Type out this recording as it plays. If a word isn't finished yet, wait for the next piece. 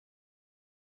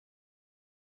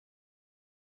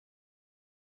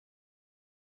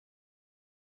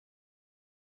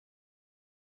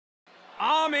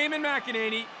I'm Eamon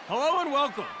McEnany. Hello and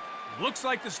welcome. Looks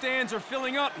like the stands are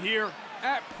filling up here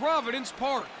at Providence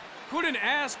Park. Couldn't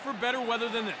ask for better weather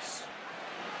than this.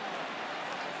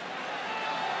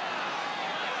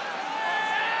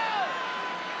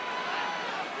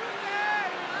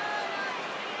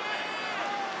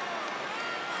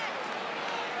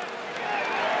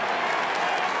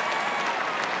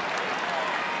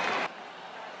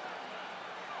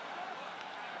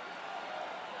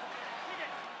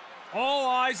 All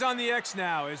eyes on the X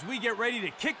now as we get ready to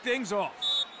kick things off.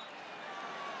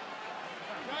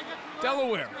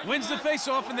 Delaware wins the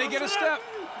face-off and they get a step.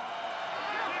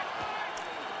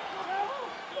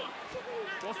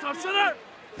 Ball stop center!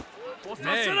 Ball stop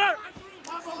May. center!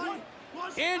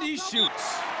 And he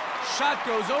shoots. Shot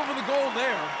goes over the goal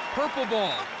there. Purple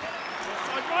ball.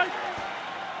 Side right!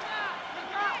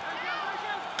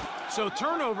 So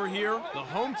turnover here, the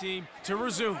home team to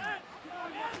resume.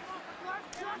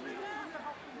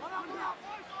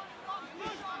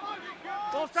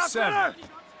 Ball stop 7. center!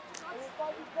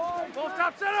 Ball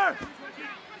stop center!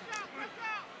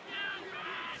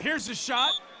 Here's the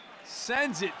shot.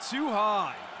 Sends it too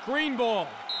high. Green ball.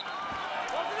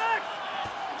 Ball to next!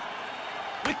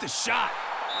 With the shot.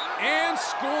 And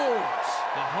scores.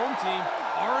 The home team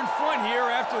are in front here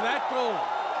after that goal.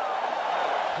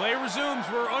 Play resumes.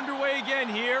 We're underway again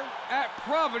here at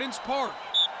Providence Park.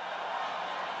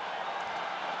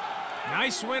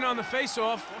 Nice win on the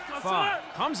face-off. 5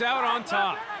 comes out on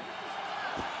top.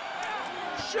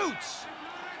 Shoots.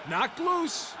 Knocked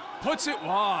loose. Puts it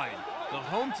wide. The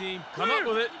home team come up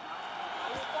with it.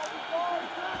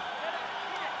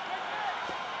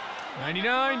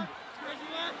 99.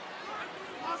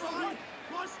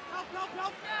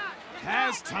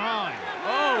 Has time.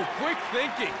 Oh, quick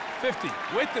thinking. 50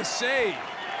 with the save.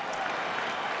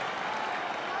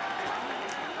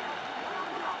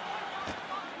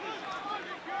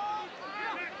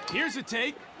 Here's a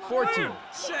take. 14.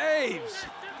 Saves.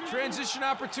 Transition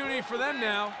opportunity for them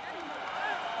now.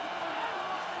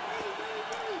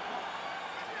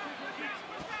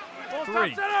 Ball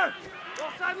 3. stop center!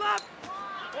 Ball side left!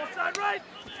 Ball side right!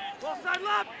 Ball side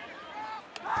left!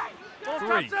 Ball 3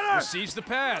 stop center! receives the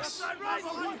pass. Side right!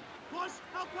 Push!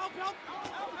 Help!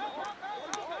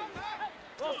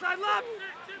 Ball side left!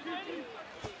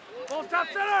 Ball stop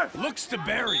center! Looks to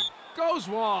bury. Goes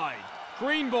wide.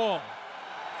 Green ball.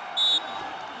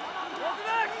 Ball to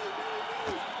next!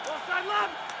 Ball side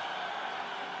left!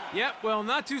 Yep, well,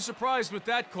 not too surprised with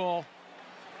that call.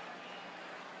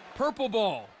 Purple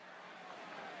ball.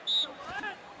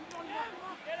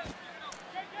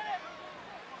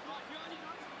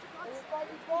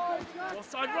 Ball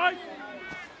side right!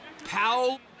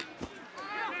 Powell.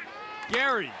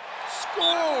 Gary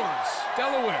scores.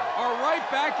 Delaware are right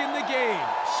back in the game.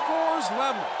 Scores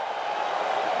level.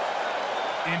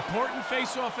 Important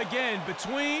face-off again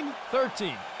between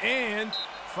 13 and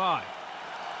 5.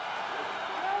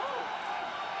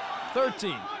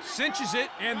 13 cinches it,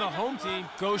 and the home team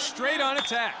goes straight on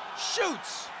attack.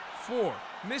 Shoots. 4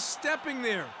 misstepping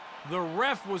there. The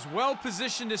ref was well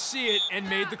positioned to see it and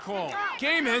made the call.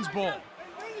 Game ends ball.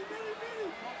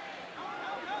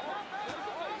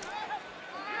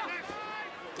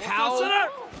 Powell.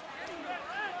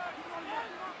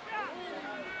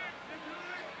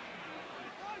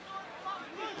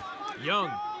 Young.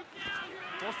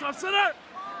 Ball stop center!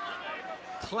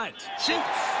 Klett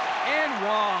shoots. And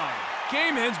wide.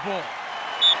 Game ends ball. Ball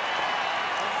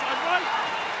side right!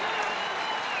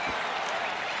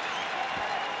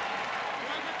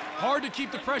 Hard to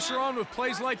keep the pressure on with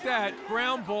plays like that.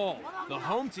 Ground ball. The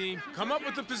home team come up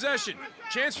with the possession.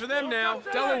 Chance for them now.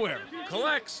 Delaware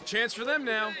collects. Chance for them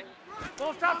now.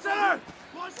 Ball stop center!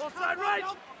 Ball side right!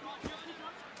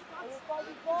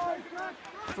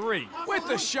 3 with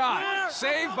the shot.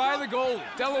 Saved by the goalie.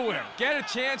 Delaware get a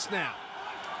chance now.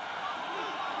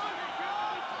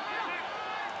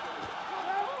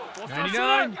 Ball stop 99.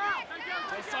 center!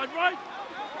 Ball side right!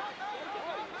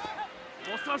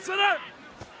 Ball stop center!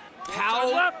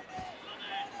 Powell. Left!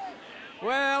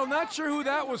 Well, not sure who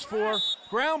that was for.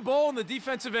 Ground ball in the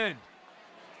defensive end.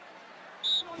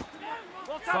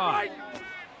 Ball stop 5. right!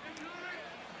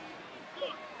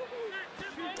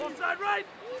 Ball side right!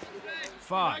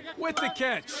 5 with the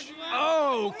catch.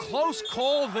 Oh, close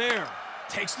call there.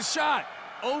 Takes the shot.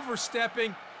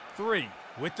 Overstepping. 3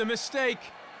 with the mistake.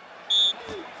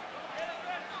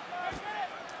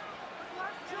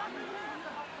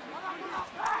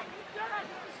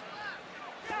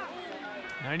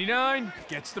 99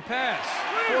 gets the pass.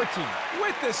 14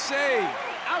 with the save.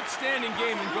 Outstanding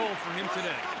game and goal for him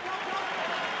today.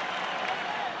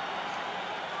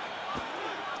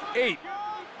 8.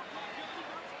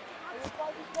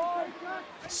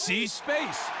 Sees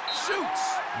space,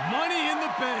 shoots, money in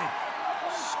the bank.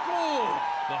 Score!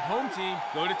 The home team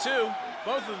go to 2.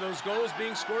 Both of those goals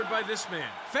being scored by this man.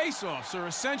 Face-offs are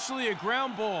essentially a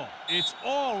ground ball. It's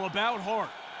all about heart.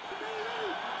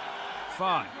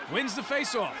 5 wins the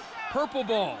face-off. Purple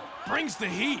ball brings the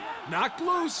heat. Knocked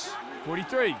loose.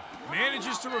 43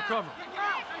 manages to recover.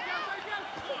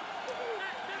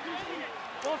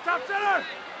 Ball top center.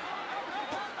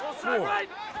 Ball side 4 right.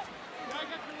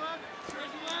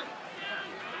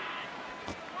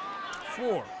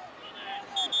 4.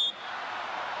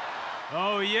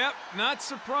 Oh, yep, not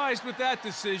surprised with that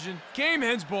decision. Game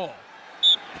ends ball.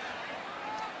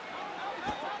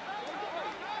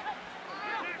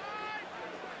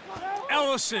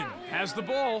 Ellison has the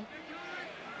ball.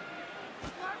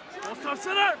 Ball top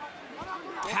center.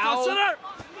 Powell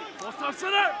Ball top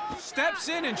center. steps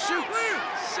in and shoots.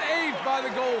 Saved by the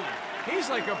goalie. He's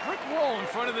like a brick wall in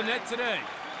front of the net today.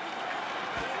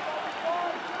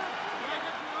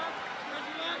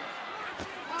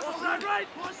 Ball side right.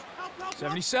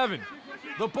 77.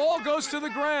 The ball goes to the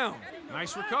ground.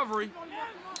 Nice recovery.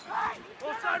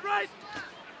 Ball side right.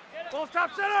 Ball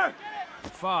top center.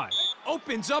 5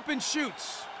 opens up and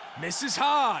shoots. Misses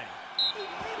high.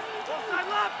 Ball side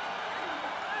left.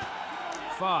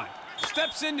 5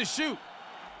 steps in to shoot.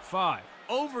 5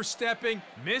 overstepping.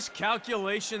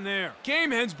 Miscalculation there.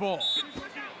 Game ends ball.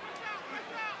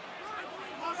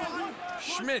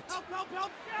 Schmidt.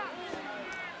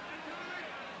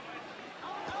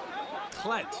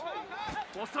 Klett.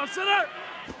 Ball top center.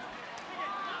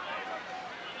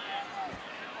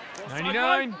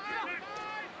 99.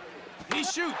 He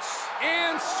shoots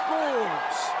and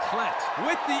scores. Klett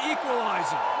with the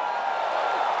equalizer.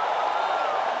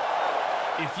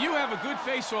 If you have a good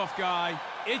face-off guy,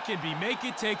 it can be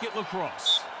make-it-take-it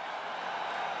lacrosse.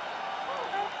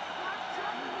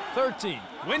 13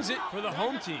 wins it for the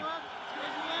home team.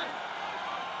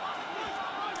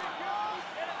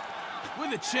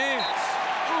 With a chance.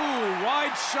 Ooh,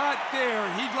 wide shot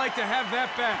there. He'd like to have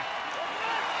that back.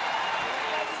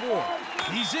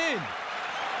 4, he's in.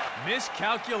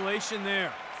 Miscalculation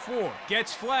there. 4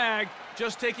 gets flagged,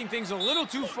 just taking things a little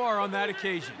too far on that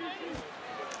occasion.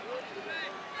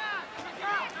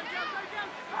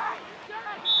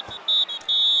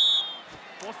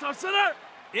 Ball top center.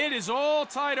 It is all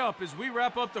tied up as we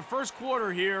wrap up the first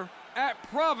quarter here at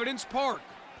Providence Park.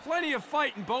 Plenty of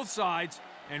fight in both sides,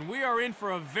 and we are in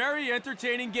for a very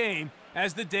entertaining game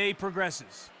as the day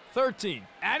progresses. 13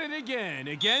 at it again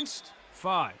against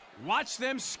 5. Watch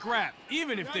them scrap,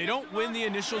 even if they don't win the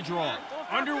initial draw.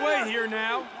 Underway here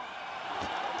now.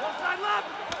 Ball side left.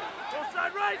 Ball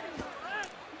side right.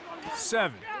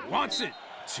 7 wants it.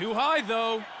 Too high,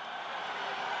 though.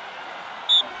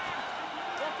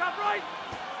 Ball top right.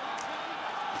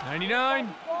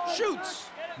 99 shoots.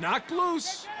 Knocked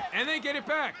loose, and they get it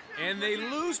back, and they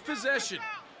lose possession.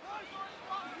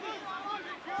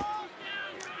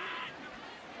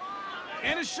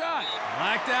 And a shot.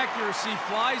 Lacked accuracy,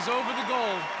 flies over the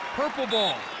goal. Purple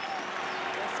ball.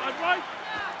 Ball side right.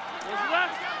 Ball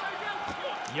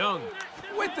left. Young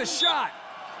with the shot.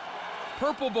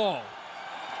 Purple ball.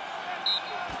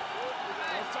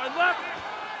 Ball side left.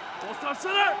 Ball top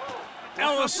center.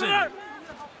 Ellison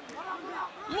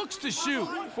looks to shoot.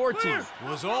 14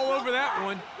 was all over that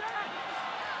one.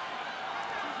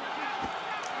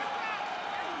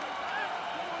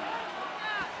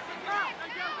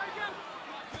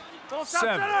 Ball top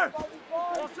 7. center.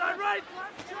 Ball side right.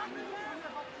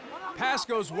 Pass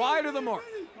goes wide of the mark.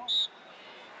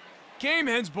 Game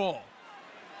ends ball.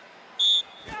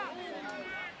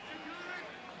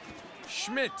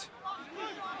 Schmidt.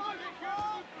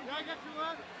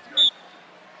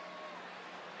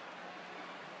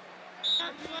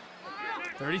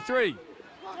 .33.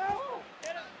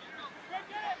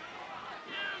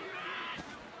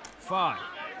 5.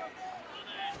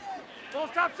 Ball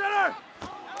top center.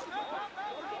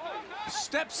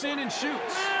 Steps in and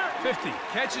shoots. 50.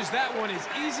 Catches that one as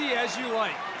easy as you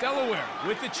like. Delaware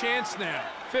with the chance now.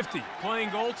 50.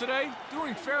 Playing goal today.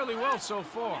 Doing fairly well so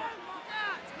far.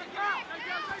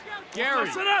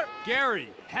 Gary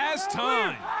has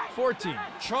time. 14.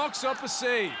 Chalks up a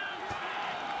save.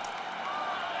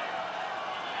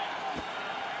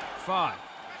 5.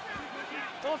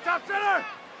 Ball top center.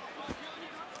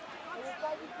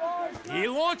 He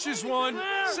launches one.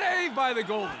 Saved by the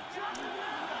goalie.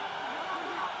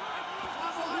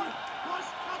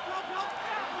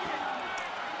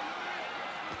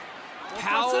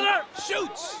 Powell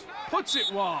shoots. Puts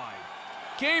it wide.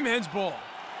 Game ends ball.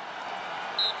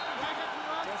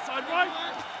 Ball side right.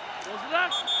 Ball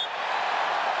left.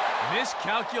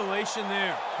 Miscalculation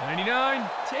there. 99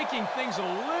 taking things a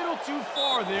little too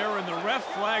far there, and the ref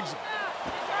flags it.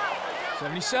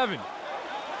 77.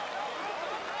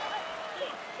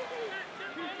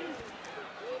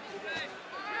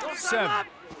 Seven.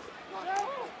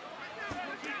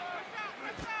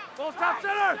 Full stop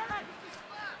center!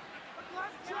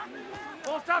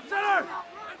 Full stop center!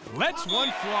 Lets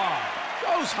one fly.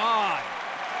 Goes high.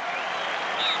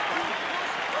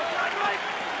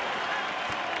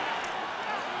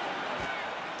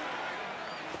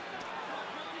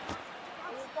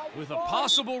 With a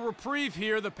possible reprieve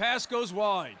here, the pass goes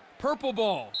wide. Purple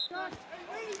ball.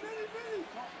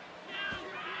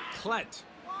 Klett.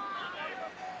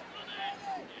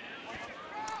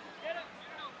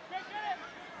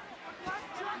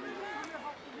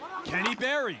 Kenny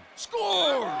Berry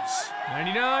scores!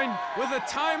 99 with a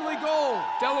timely goal.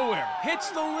 Delaware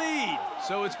hits the lead.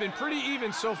 So it's been pretty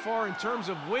even so far in terms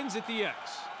of wins at the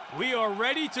X. We are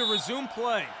ready to resume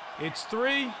play. It's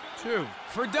 3-2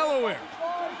 for Delaware.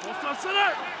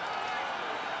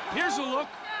 Here's a look.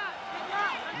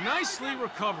 Nicely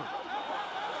recovered.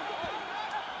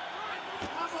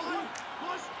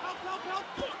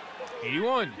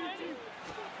 '81.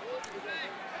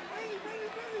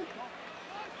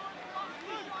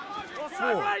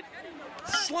 Four.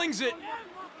 Slings it.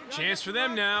 Chance for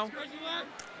them now.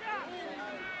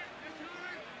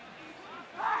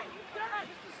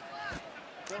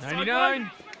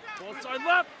 '99.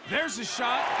 There's a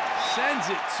shot. Sends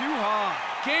it too high.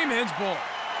 Game ends ball.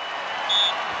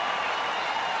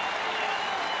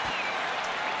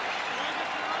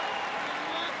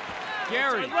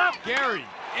 Gary,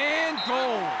 and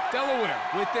goal. Delaware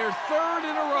with their third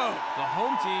in a row. The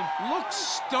home team looks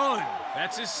stunned.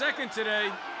 That's his second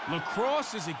today.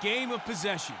 Lacrosse is a game of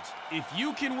possessions. If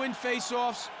you can win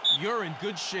face-offs, you're in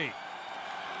good shape.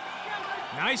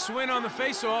 Nice win on the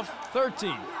face-off.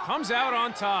 13 comes out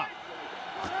on top.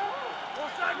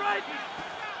 Side right.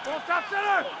 Full stop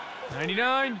center.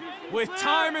 99 with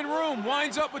time and room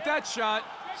winds up with that shot.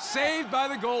 Saved by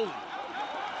the goalie.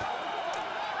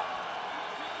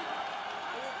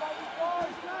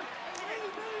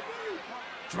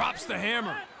 Drops the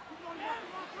hammer.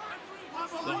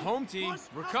 The home team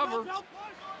recover.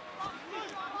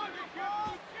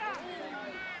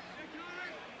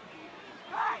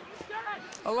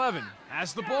 '11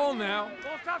 has the ball now.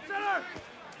 Full stop center.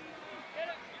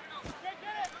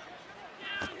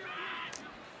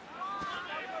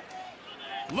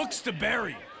 Looks to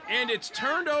Berry, and it's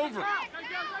turned over.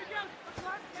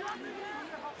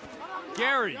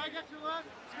 Gary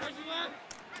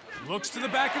looks to the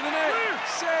back of the net.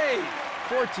 Save.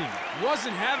 14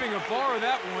 wasn't having a bar of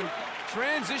that one.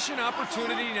 Transition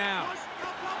opportunity now.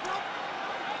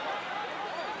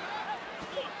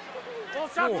 Full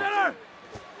stop center.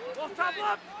 Full stop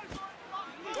left.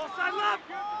 Full side left.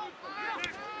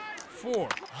 4.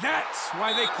 That's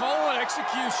why they call it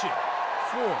execution.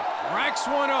 4 racks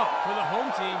one up for the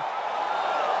home team.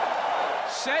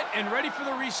 Set and ready for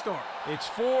the restart. It's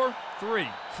 4-3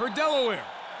 for Delaware.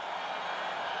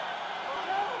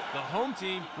 The home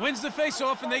team wins the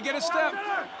faceoff and they get a step.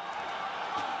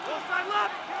 Full side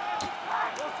left.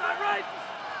 Full side right.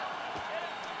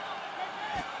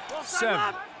 Full side 7.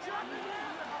 left.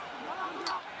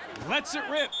 Lets it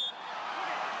rip.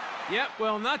 Yep,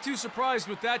 well, not too surprised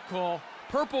with that call.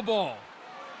 Purple ball.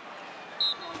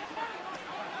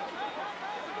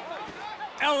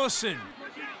 Ellison.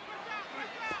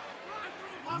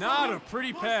 Not a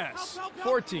pretty pass.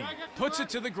 14 puts it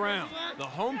to the ground. The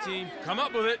home team come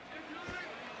up with it.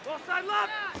 Full side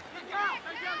left.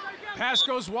 Pass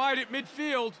goes wide at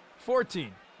midfield.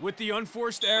 14 with the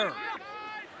unforced error.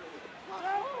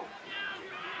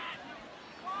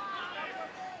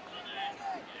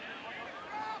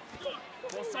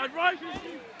 Full side right.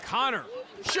 Connor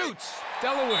shoots.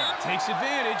 Delaware takes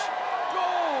advantage.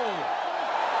 Goal!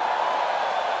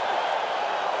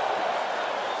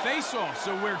 Face-offs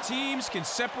are where teams can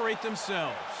separate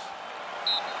themselves.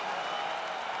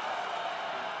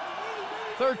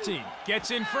 13 gets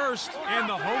in first, and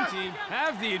the home team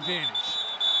have the advantage.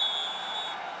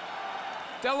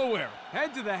 Delaware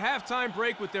head to the halftime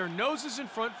break with their noses in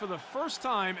front for the first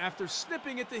time after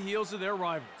snipping at the heels of their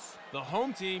rivals. The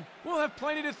home team will have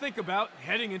plenty to think about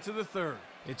heading into the third.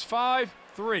 It's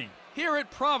 5-3 here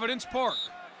at Providence Park.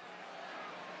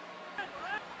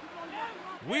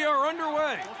 We are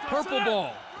underway. Purple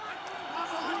ball.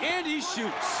 And he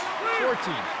shoots.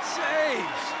 14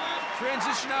 saves.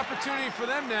 Transition opportunity for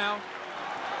them now.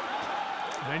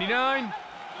 99.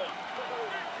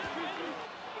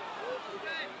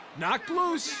 Knocked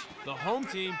loose. The home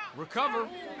team recover.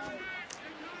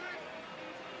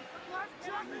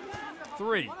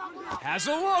 3. Has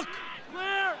a look.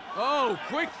 Clear. Oh,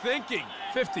 quick thinking.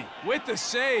 50 with the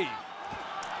save.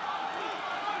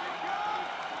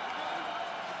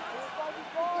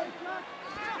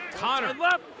 Connor.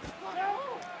 Left.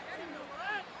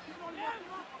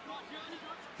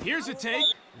 Here's a take.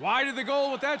 Wide of the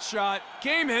goal with that shot.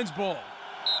 Game ends ball.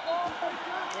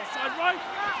 Offside right.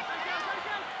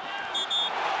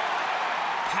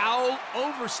 Powell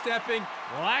overstepping.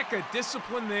 Lack of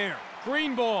discipline there.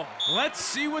 Green ball. Let's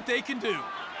see what they can do.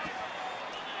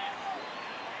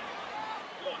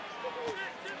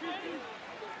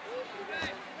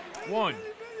 One.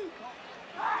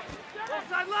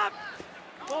 Offside left.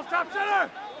 Ball top center.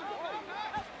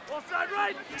 Offside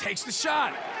right. Takes the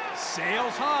shot.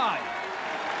 Sails high.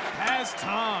 Has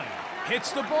time.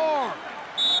 Hits the bar.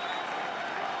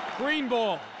 Green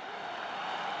ball.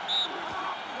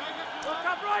 Ball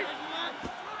top right.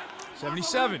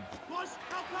 77.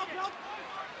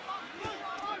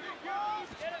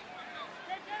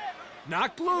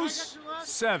 Knocked loose.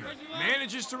 7.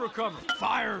 Manages to recover.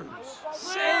 Fires.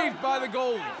 Saved by the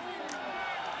goalie.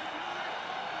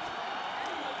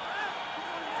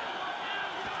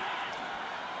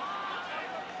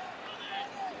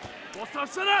 Ball top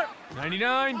center.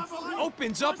 99.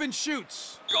 Opens up and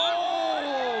shoots.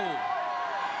 Goal!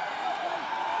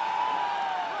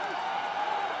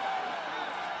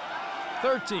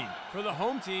 $13 for the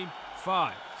home team.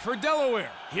 5 for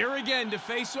Delaware. Here again to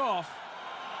face off.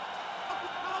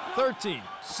 13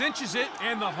 cinches it,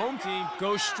 and the home team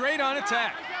goes straight on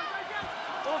attack.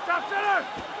 Ball top center.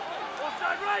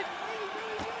 Offside right.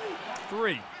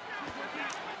 3.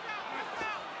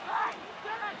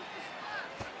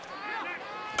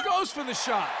 Goes for the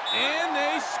shot, and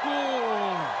they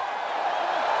score.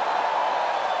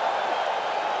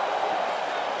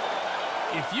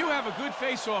 If you have a good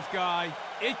face-off guy,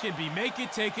 it can be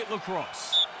make-it-take-it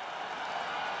lacrosse.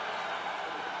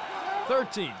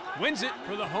 13 wins it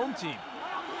for the home team.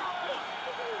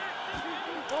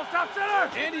 Ball top center.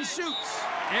 And he shoots,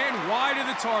 and wide of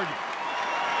the target.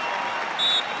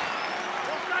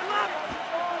 Offside left.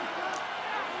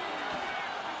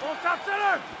 Ball top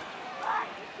center.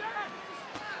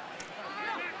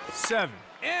 7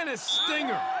 and a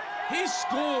stinger. He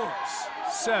scores.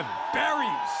 7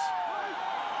 buries.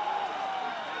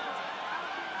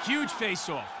 Huge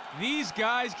face-off. These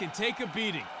guys can take a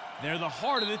beating. They're the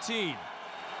heart of the team.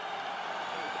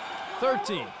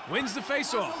 13 wins the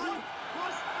face-off.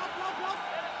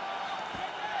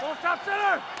 Ball top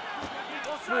center.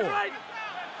 Offside 4 right.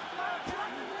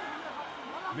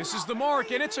 misses the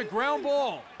mark, and it's a ground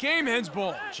ball. Game ends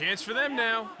ball. Chance for them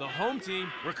now. The home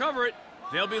team recover it.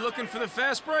 They'll be looking for the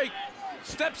fast break.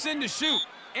 Steps in to shoot,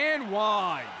 and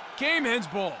wide. Game ends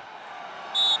ball.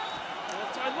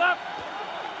 Offside left.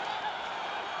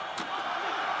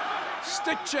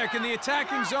 Stick check in the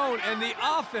attacking zone, and the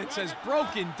offense has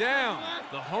broken down.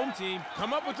 The home team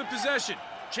come up with the possession.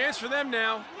 Chance for them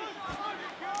now.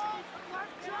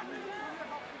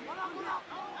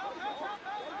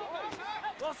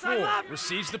 Offside 4 left.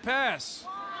 receives the pass.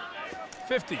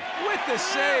 50 with the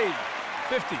save.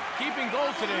 50 keeping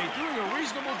goal today, doing a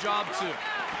reasonable job too.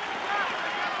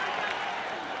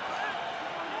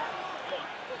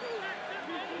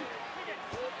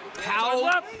 Powell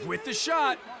with the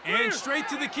shot, and straight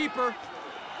to the keeper.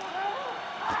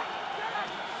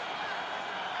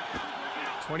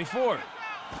 24.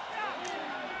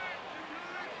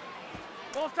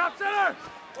 Ball top center.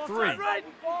 3 Offside right.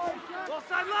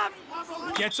 Offside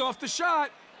left. gets off the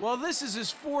shot. Well, this is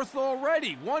his 4th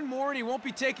already. One more and he won't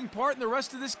be taking part in the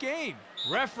rest of this game.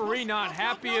 Referee not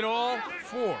happy at all.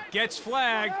 4 gets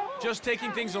flagged, just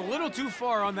taking things a little too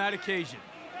far on that occasion.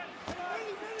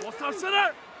 Ball top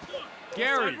center.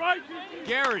 Gary, Offside right.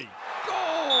 Gary,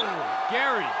 goal!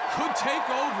 Gary could take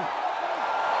over.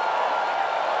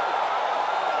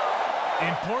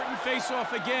 Important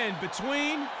face-off again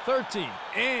between 13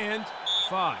 and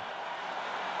 5.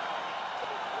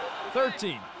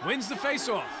 13 wins the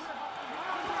face-off.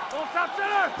 Ball top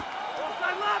center.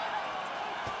 Offside left.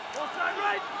 Offside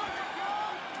right.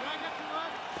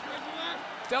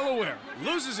 Delaware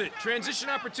loses it. Transition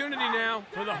opportunity now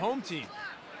for the home team.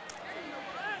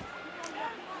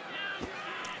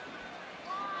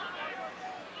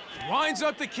 Winds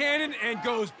up the cannon and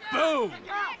goes boom.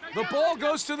 The ball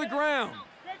goes to the ground.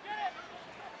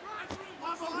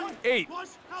 8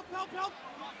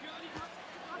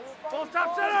 Ball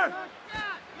top center.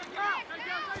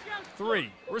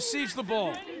 3 receives the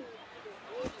ball.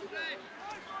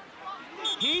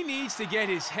 He needs to get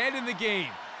his head in the game.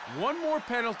 One more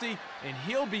penalty, and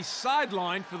he'll be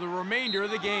sidelined for the remainder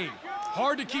of the game.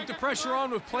 Hard to keep the pressure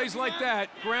on with plays like that.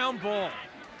 Ground ball.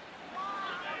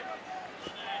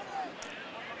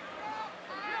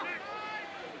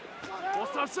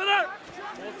 top center.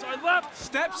 Ball side left.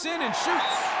 Steps in and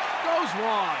shoots. Goes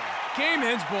wide. Game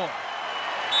ends ball.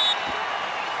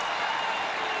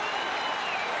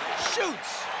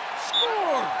 Shoots.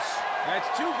 Scores. That's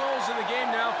 2 goals in the game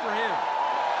now for him.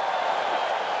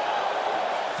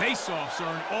 Face-offs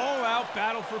are an all-out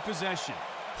battle for possession.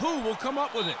 Who will come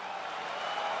up with it?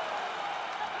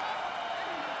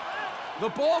 The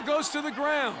ball goes to the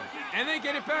ground, and they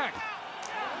get it back.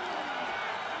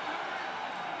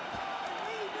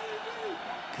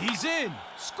 He's in.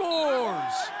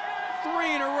 Scores.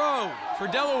 3 in a row for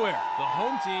Delaware. The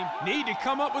home team need to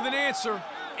come up with an answer,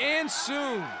 and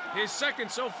soon. His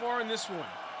second so far in this one.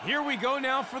 Here we go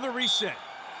now for the reset.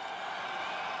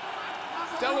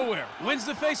 Delaware wins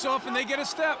the face-off, and they get a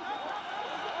step.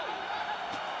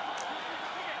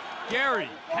 Gary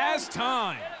has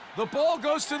time. The ball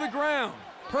goes to the ground.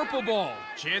 Purple ball.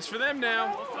 Chance for them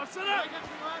now.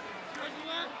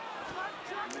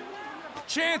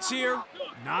 Chance here.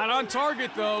 Not on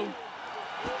target, though.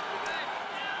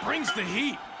 Brings the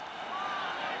heat.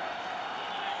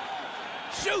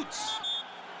 Shoots.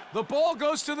 The ball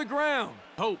goes to the ground.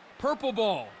 Hope. Purple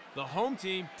ball. The home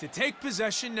team to take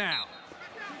possession now.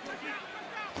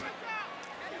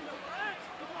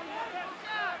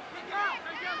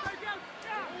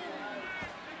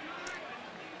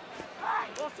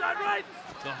 Right.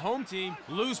 The home team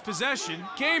lose possession.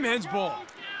 Game ends ball.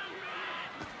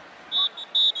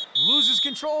 Loses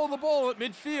control of the ball at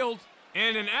midfield.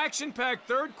 And an action-packed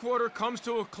third quarter comes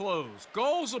to a close.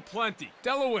 Goals aplenty.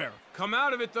 Delaware come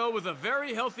out of it, though, with a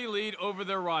very healthy lead over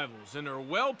their rivals and are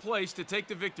well-placed to take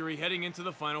the victory heading into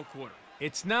the final quarter.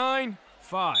 It's 9-5.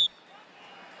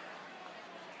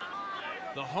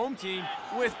 The home team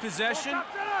with possession.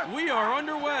 We are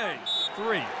underway.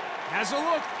 3. Has a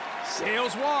look.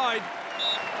 Sails wide.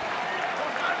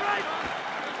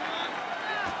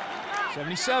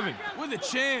 77 with a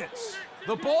chance.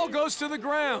 The ball goes to the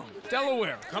ground.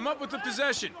 Delaware come up with the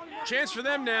possession. Chance for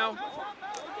them now.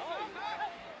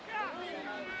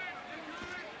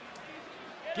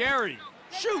 Gary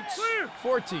shoots.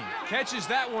 14 catches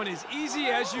that one as easy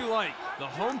as you like. The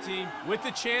home team with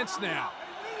the chance now.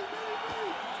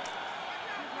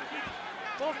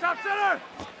 Ball top center.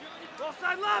 Ball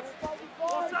side left.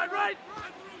 Ball side right.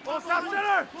 Ball top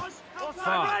center. Ball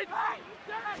side right.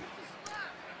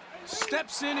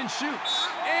 Steps in and shoots.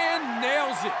 And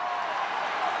nails it.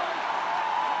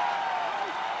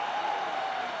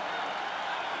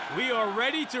 We are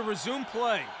ready to resume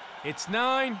play. It's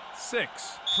 9-6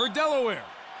 for Delaware.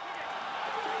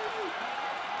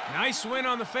 Nice win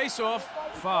on the face-off.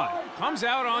 5 comes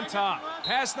out on top.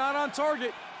 Pass not on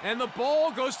target. And the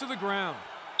ball goes to the ground.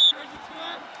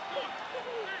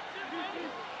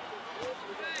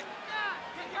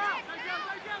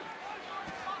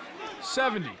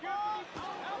 70.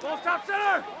 Ball top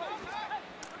center.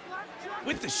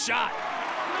 With the shot.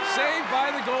 Saved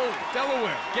by the goalie.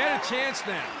 Delaware get a chance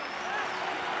now.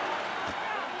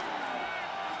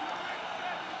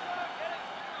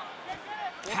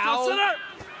 Powell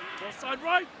Ball side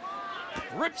right.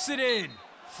 rips it in.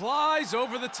 Flies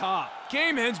over the top.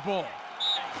 Game ends ball.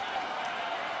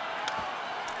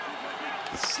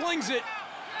 Slings it.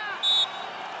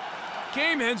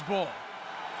 Game ends ball.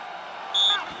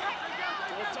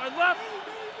 Ball side left.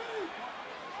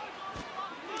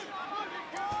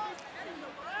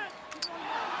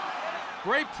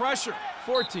 Great pressure.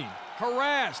 14.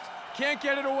 Harassed. Can't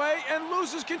get it away and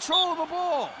loses control of the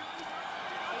ball.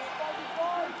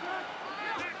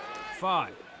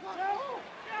 5.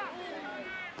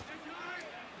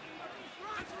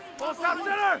 Ball top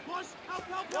center.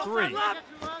 3.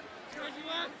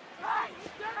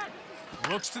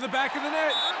 Looks to the back of the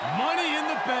net. Money in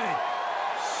the bank.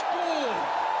 Score.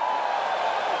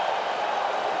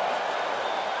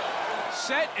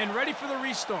 Set and ready for the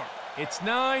restart. It's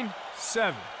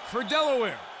 9-7 for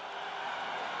Delaware.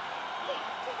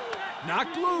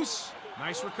 Knocked loose.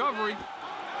 Nice recovery.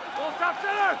 Ball top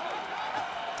center.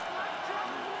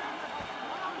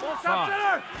 Ball top 5.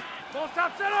 center. Ball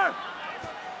top center.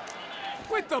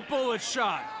 With the bullet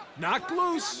shot. Knocked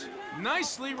loose.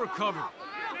 Nicely recovered.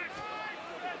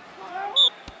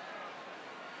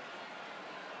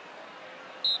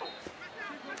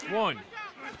 One.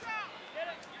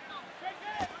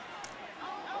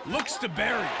 Looks to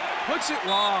bury. Puts it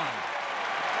wide.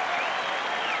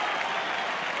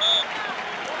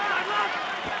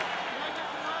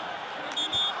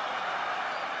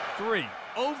 Three.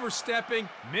 Overstepping.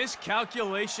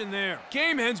 Miscalculation there.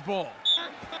 Game ends ball.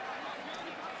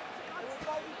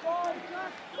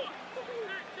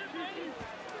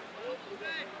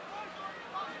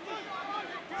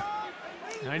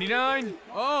 99.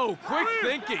 Oh, quick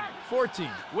thinking. 14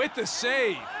 with the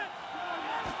save.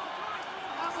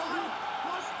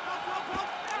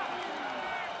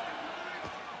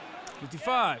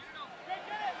 55.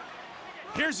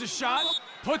 Here's a shot.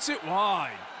 Puts it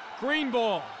wide. Green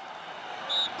ball.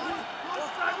 Ball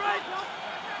side right.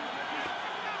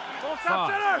 Ball top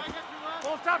 5. center.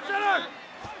 Ball top center.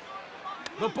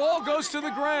 The ball goes to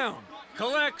the ground.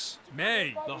 Collects.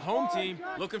 May, the home team,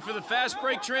 looking for the fast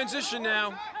break transition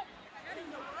now.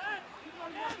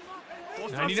 Ball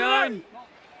top 99. center.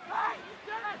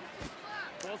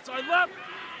 Ball side left.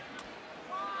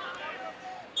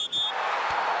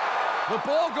 The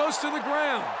ball goes to the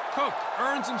ground. Cook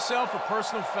earns himself a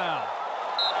personal foul.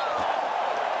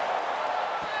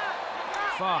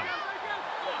 5.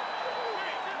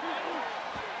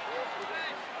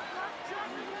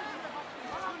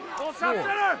 Ball top 4.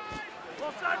 center.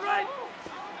 Ball side right.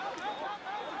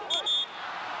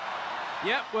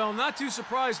 Yep, well, not too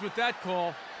surprised with that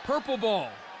call. Purple ball.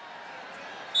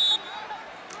 Push.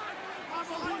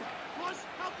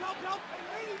 Help.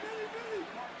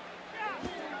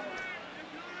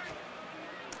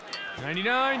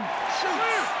 99.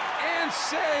 Shoots. And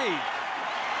save.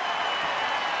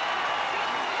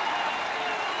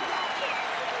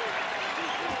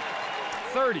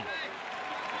 .30.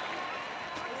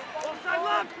 Ball side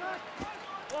left.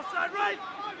 Ball side right.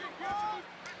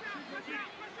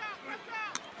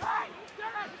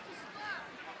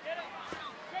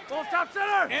 Ball top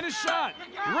center. And a shot.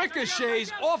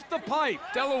 Ricochets off the pipe.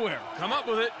 Delaware. Come up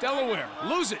with it. Delaware.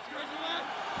 Lose it.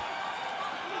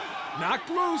 Knocked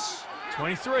loose.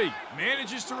 23.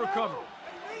 Manages to recover.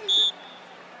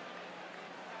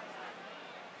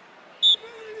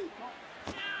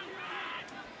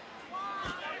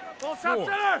 Ball top 4.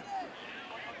 center.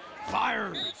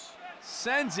 Fires.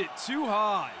 Sends it too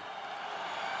high.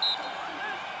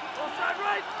 Ball side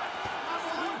right.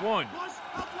 1.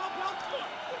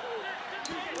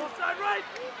 Ball side right.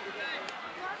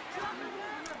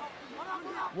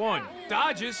 1.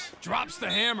 Dodges. Drops the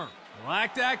hammer.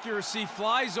 Lacked accuracy.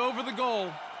 Flies over the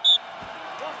goal.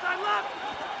 Ball side left.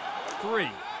 3.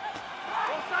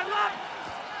 Ball side left.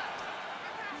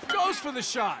 Goes for the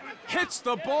shot. Hits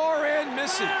the bar and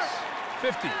misses.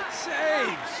 50.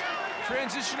 Saves.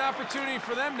 Transition opportunity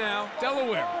for them now.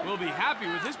 Delaware will be happy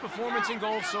with his performance in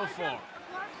goal so far.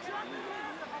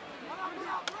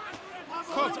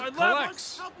 Cook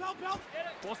collects.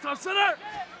 Ball top center.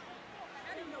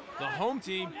 The home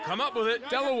team come up with it.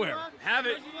 Delaware have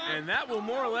it, and that will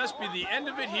more or less be the end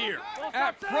of it here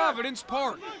at Providence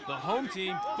Park. The home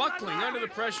team buckling under the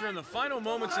pressure in the final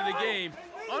moments of the game.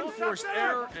 Unforced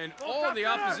error, and all the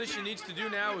opposition needs to do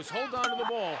now is hold on to the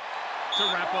ball to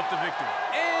wrap up the victory.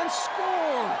 And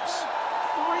scores!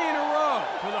 3 in a row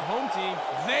for the home team.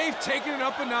 They've taken it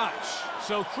up a notch.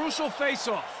 So crucial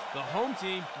face-off. The home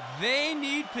team, they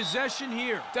need possession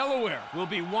here. Delaware will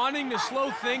be wanting to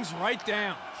slow things right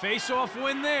down. Face-off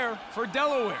win there for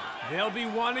Delaware. They'll be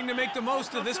wanting to make the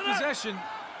most of this possession.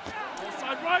 Ball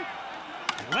side right.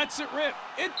 Lets it rip.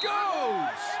 It goes!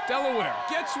 Delaware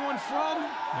gets one from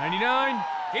 99.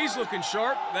 He's looking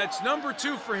sharp. That's number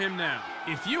 2 for him now.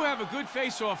 If you have a good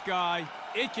face-off guy,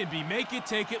 it can be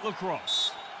make-it-take-it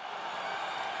lacrosse.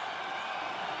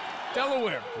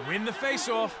 Delaware win the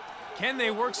face-off. Can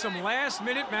they work some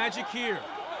last-minute magic here?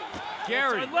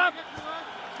 Gary. Side left.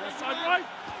 Ball side right.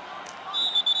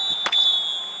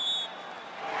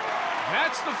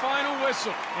 That's the final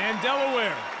whistle. And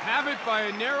Delaware have it by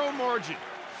a narrow margin.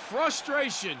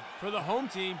 Frustration for the home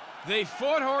team. They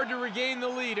fought hard to regain the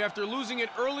lead after losing it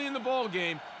early in the ball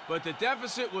game, but the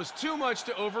deficit was too much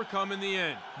to overcome in the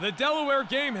end. The Delaware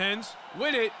Game Hens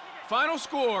win it. Final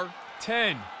score,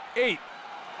 10-8.